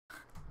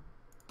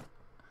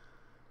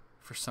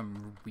for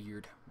some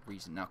weird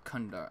reason. Now,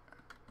 Kundar.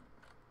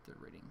 The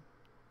rating.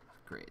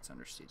 Great, it's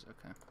under siege.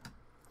 Okay.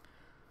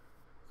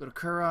 Go to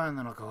Kura, and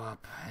then I'll go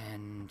up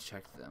and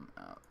check them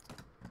out.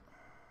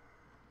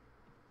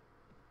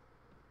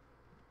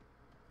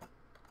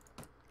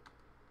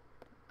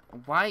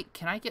 Why?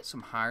 Can I get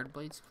some hard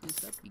blades, please?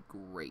 That'd be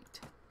great.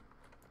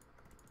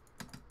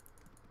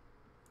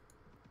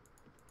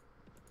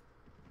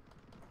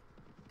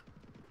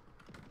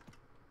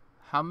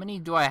 How many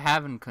do I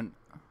have in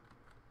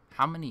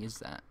how many is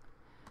that?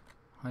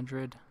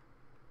 100,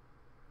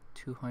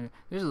 200.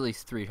 There's at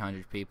least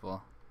 300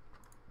 people.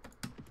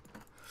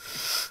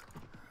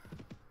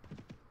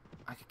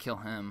 I could kill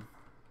him.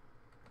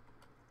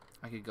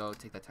 I could go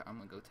take that town. I'm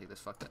gonna go take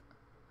this. Fuck that.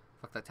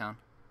 Fuck that town.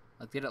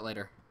 I'll get it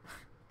later.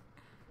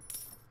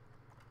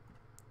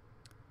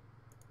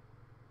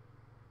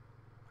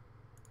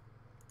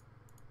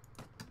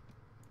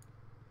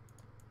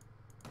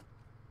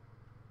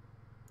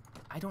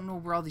 I don't know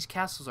where all these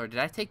castles are. Did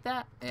I take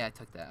that? Yeah, I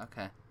took that.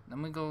 Okay. I'm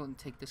gonna go and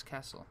take this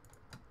castle.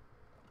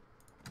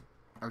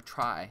 Or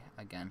try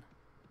again.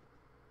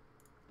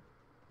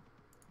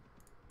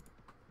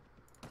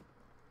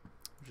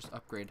 Just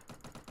upgrade.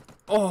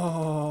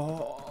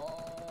 Oh!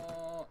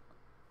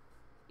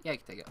 Yeah, I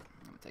can take it.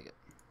 I'm gonna take it.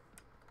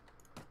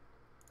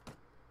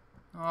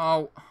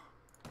 Oh.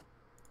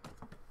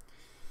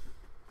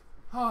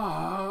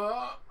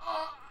 Oh.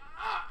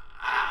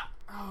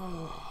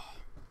 Oh.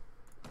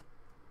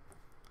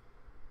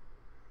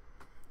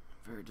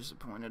 Very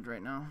disappointed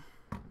right now.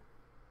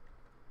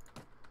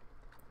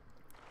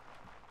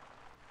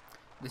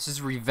 This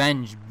is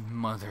revenge,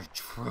 mother.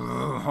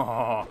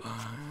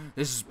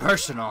 This is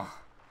personal.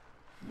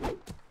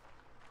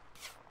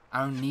 I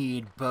don't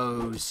need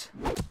bows.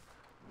 I'm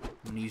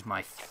gonna use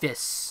my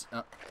fists.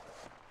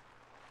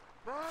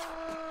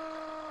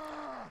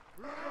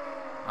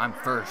 I'm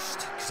first,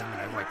 because I'm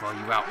gonna wipe all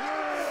you out.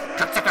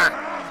 Cutsucker!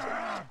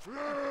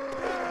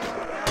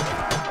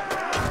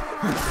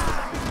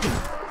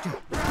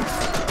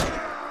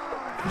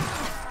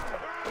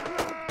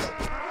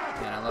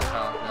 Man, I love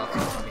how they all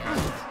come from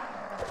behind.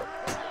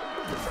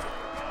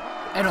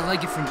 I don't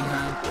like it from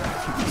behind.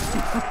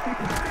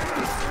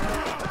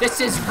 This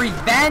is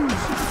revenge!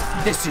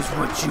 This is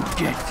what you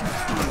get!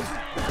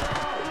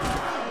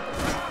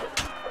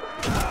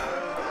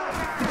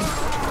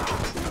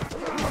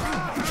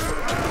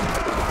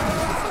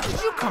 Where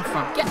did you come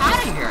from? Get out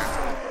of here!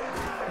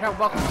 You're not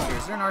welcome here.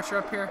 Is there an archer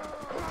up here?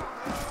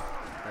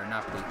 Better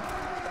not be.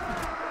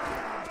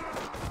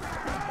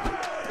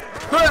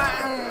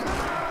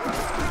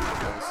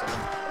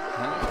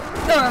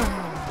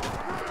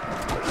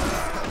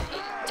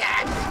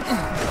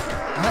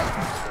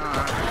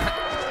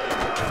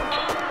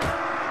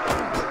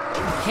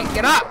 Can't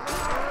get up!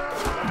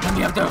 Let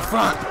me up to the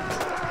front!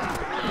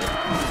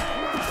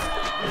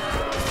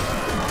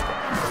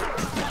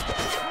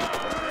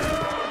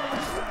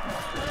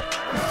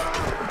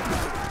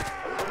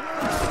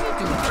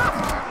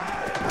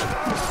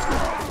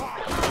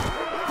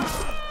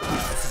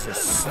 This is a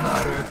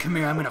slaughter. Come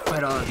here, I'm gonna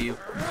fight all of you.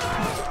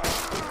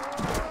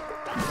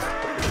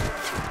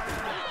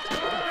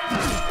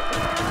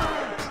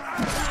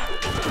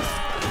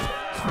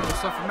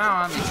 So from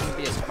now on, they shouldn't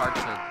be as hard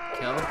to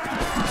kill.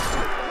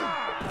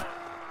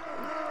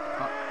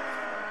 Oh,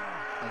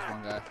 there's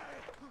one guy.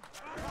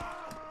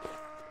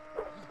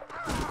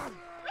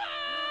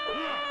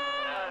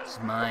 This is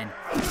mine.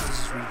 This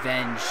is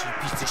revenge, you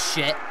piece of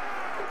shit.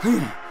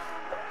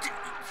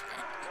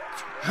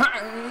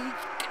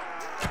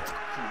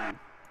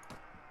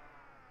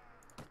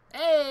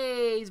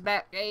 Hey, he's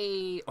back.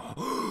 Hey.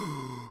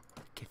 Oh.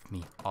 Give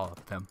me all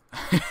of them.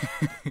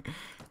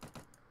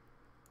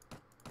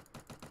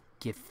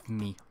 Give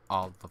me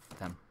all of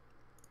them.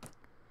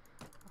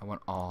 I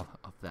want all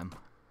of them.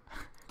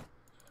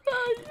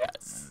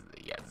 Yes,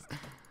 yes.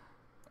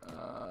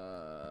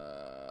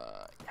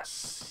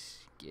 Yes.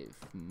 Give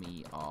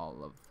me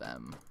all of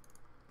them.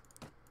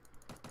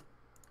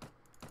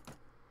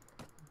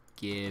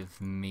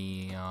 Give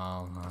me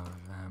all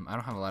of them. I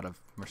don't have a lot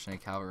of mercenary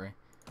cavalry.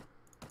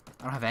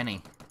 I don't have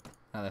any,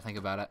 now that I think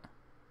about it.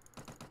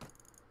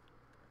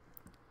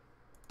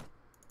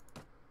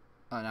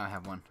 Oh, now I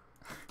have one.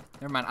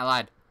 Never mind, I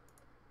lied.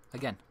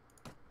 Again.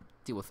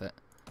 Deal with it.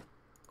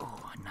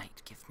 Oh, a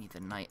knight. Give me the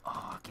knight.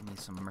 Oh, give me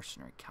some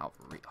mercenary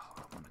cavalry. Oh,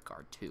 I want a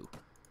guard too.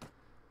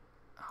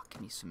 Oh,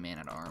 give me some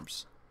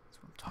man-at-arms. That's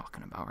what I'm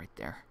talking about right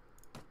there.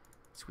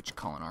 That's what you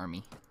call an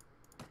army.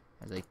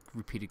 As I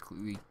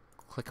repeatedly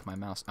click my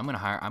mouse. I'm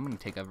gonna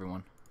take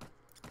everyone.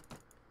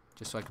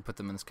 Just so I can put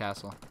them in this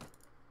castle.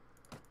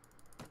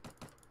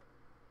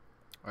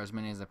 Or as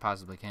many as I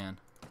possibly can.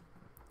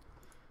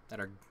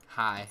 That are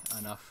high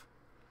enough.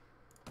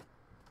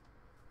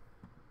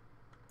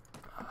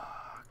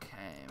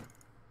 Okay.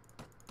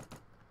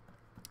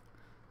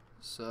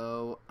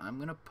 So I'm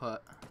gonna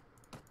put.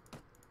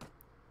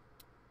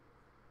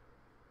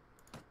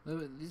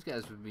 These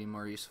guys would be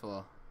more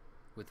useful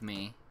with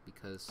me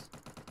because,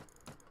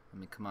 I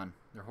mean, come on,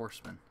 they're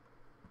horsemen.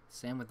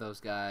 Same with those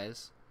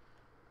guys.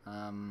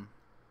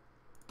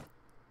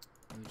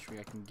 Infantry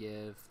I can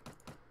give.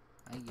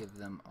 I give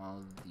them all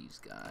of these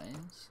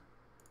guys.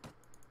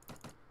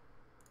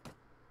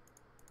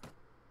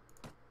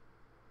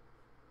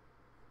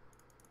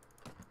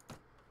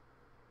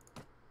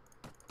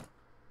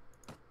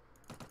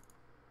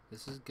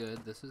 This is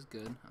good. This is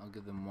good. I'll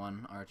give them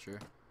 1 archer.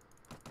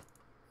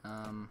 I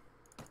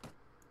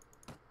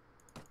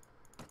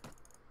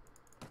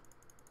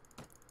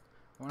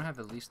want to have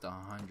at least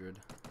 100.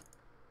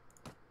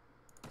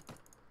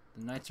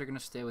 The knights are gonna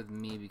stay with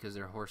me because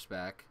they're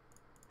horseback.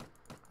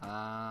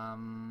 I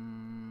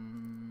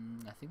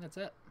think that's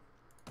it.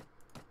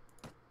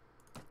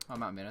 Oh,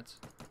 I'm out of minutes.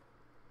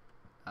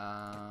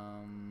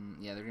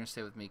 Yeah, they're gonna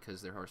stay with me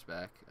because they're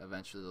horseback.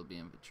 Eventually they'll be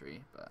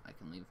infantry, but I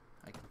can leave.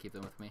 I can keep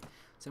them with me.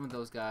 Same with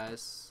those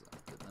guys. I'll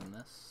give them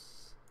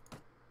this.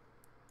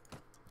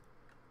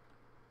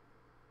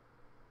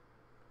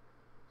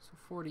 So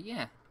 40,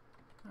 yeah.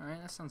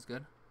 Alright, that sounds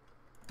good.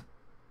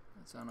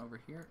 That's on over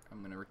here.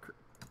 I'm gonna recruit.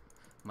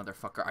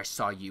 Motherfucker, I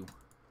saw you.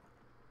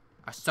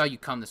 I saw you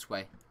come this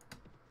way.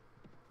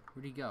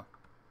 Where'd he go?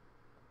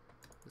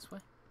 This way?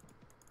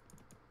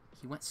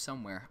 He went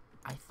somewhere.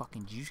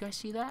 Did you guys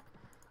see that?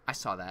 I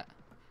saw that.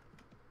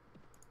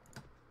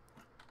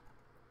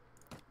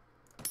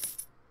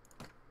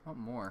 I want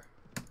more.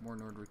 More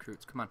Nord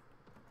recruits. Come on.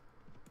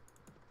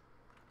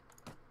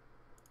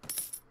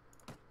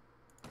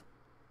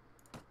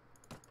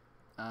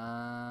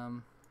 How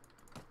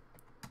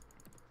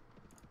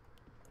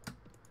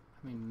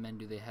many men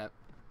do they have?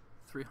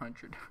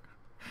 300.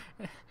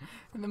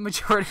 And the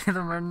majority of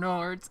them are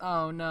Nords.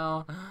 Oh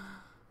no.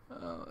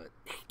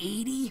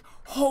 80?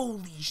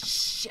 Holy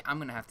shit. I'm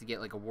gonna have to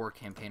get like a war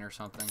campaign or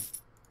something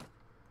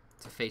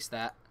to face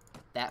that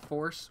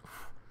force.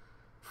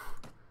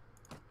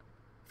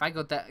 If I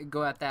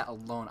go at that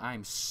alone,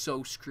 I'm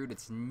so screwed.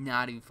 It's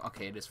not even.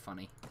 Okay, it is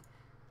funny.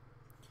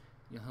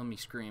 You'll hear me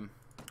scream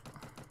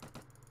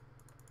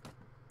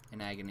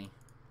in agony,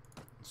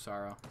 in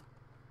sorrow.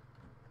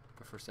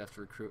 But first, I have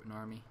to recruit an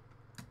army.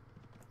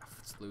 Oh,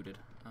 it's looted.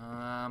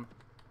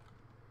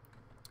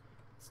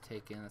 It's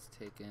taken. That's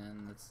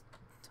taken. That's.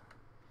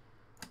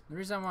 The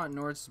reason I want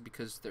Nords is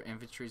because their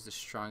infantry is the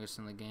strongest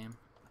in the game.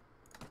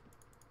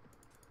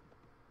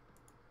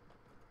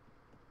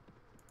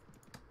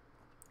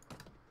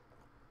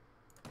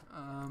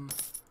 Yeah,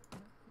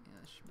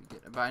 that should be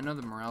good. But I know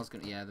the morale's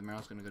gonna. Yeah, the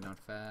morale's gonna go down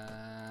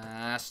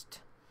fast.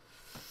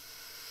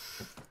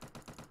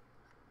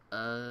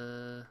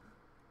 There's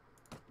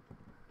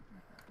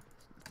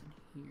nothing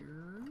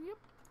here. Yep.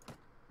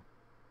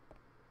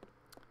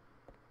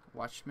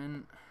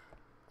 Watchman,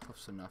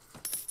 close enough.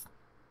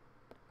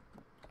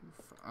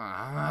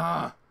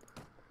 Ah!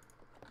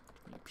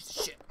 You piece of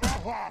shit.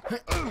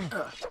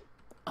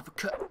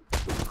 Uppercut.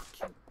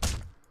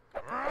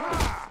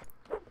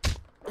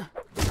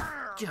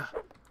 Yeah.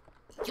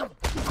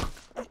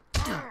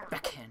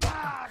 Backhand.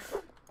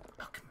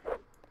 Oh, come here.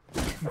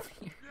 Come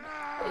here.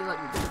 Hey, let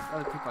me do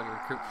other people I can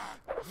recruit.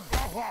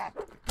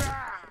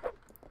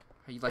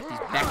 How you like these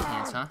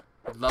backhands, huh?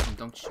 You love them,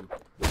 don't you?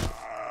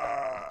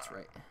 That's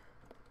right.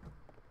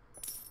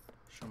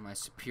 Show my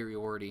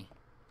superiority.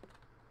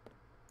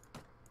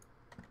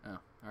 Oh,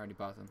 I already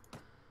bought them.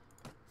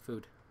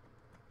 Food.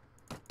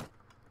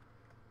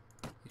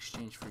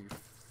 Exchange for your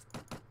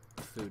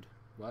food.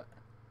 What?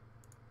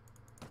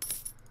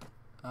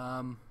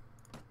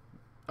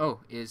 Oh,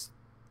 is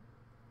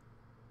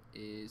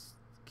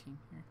King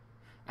here?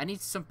 I need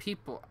some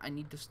people. I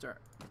need to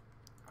start.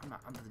 I'm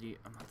not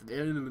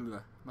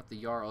the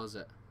Jarl, is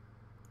it?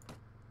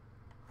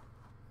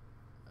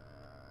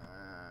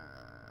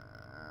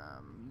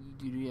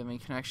 Do you have any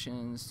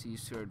connections to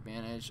use to our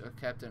advantage? Oh,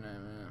 Captain,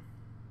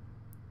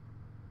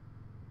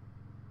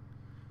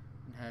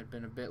 had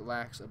been a bit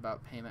lax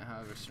about payment,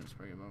 however, certain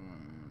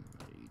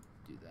you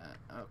do that.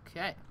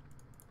 Okay.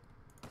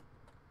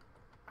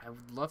 I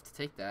would love to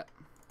take that.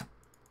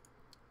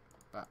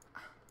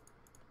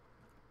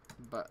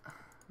 But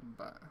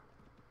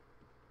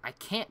I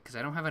can't because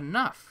I don't have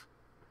enough.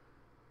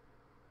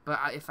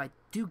 But if I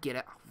do get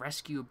it, I'll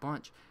rescue a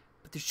bunch.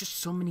 But there's just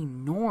so many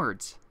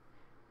Nords.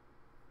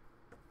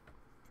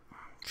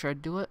 Should I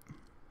do it?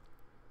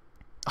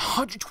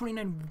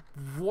 129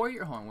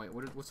 warrior. Hold on, wait.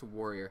 What's a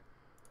warrior?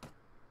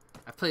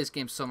 I play this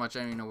game so much, I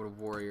don't even know what a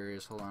warrior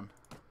is. Hold on.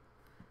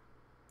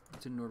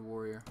 What's a Nord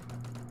warrior?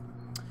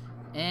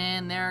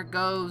 And there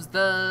goes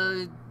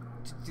the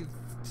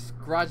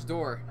garage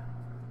door.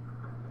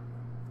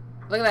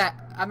 Look at that.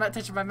 I'm not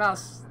touching my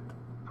mouse.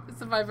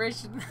 It's a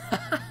vibration.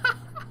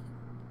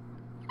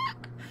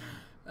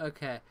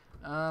 Okay.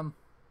 Why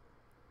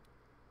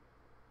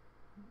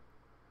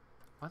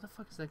the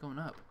fuck is that going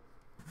up?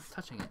 I'm not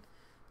touching it.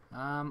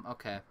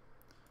 Okay.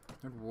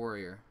 Nord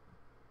warrior.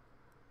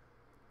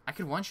 I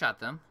could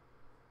one-shot them,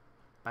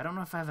 but I don't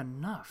know if I have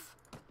enough.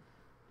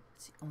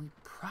 That's the only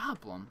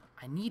problem.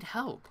 I need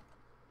help.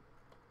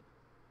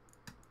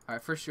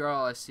 Alright, first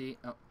Jarl I see.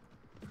 Oh,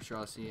 first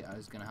Jarl I see. I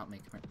was gonna help me.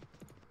 Come here.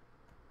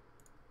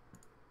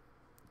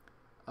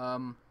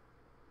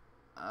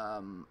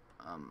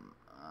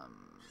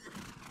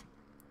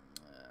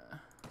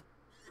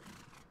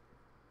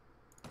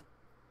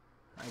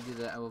 do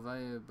that, I will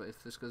value, but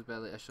if this goes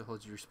badly, I shall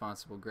hold you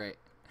responsible. Great.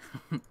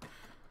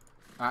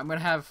 I'm gonna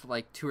have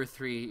like 2 or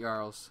 3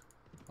 Jarls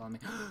follow me.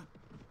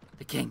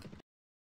 The king!